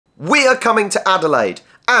We are coming to Adelaide,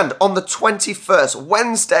 and on the 21st,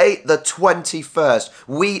 Wednesday the 21st,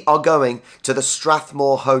 we are going to the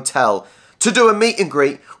Strathmore Hotel to do a meet and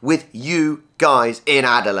greet with you guys in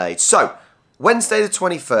Adelaide. So, Wednesday the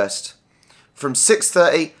 21st, from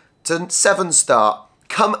 6:30 to 7 start,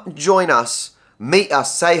 come join us, meet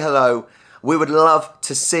us, say hello. We would love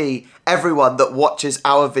to see everyone that watches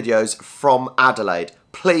our videos from Adelaide.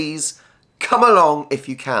 Please come along if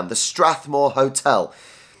you can. The Strathmore Hotel.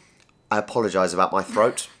 I apologise about my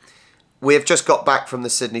throat. We have just got back from the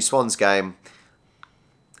Sydney Swans game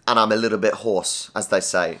and I'm a little bit hoarse, as they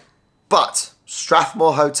say. But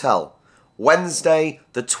Strathmore Hotel, Wednesday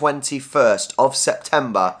the 21st of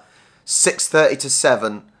September, 6:30 to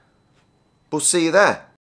 7. We'll see you there.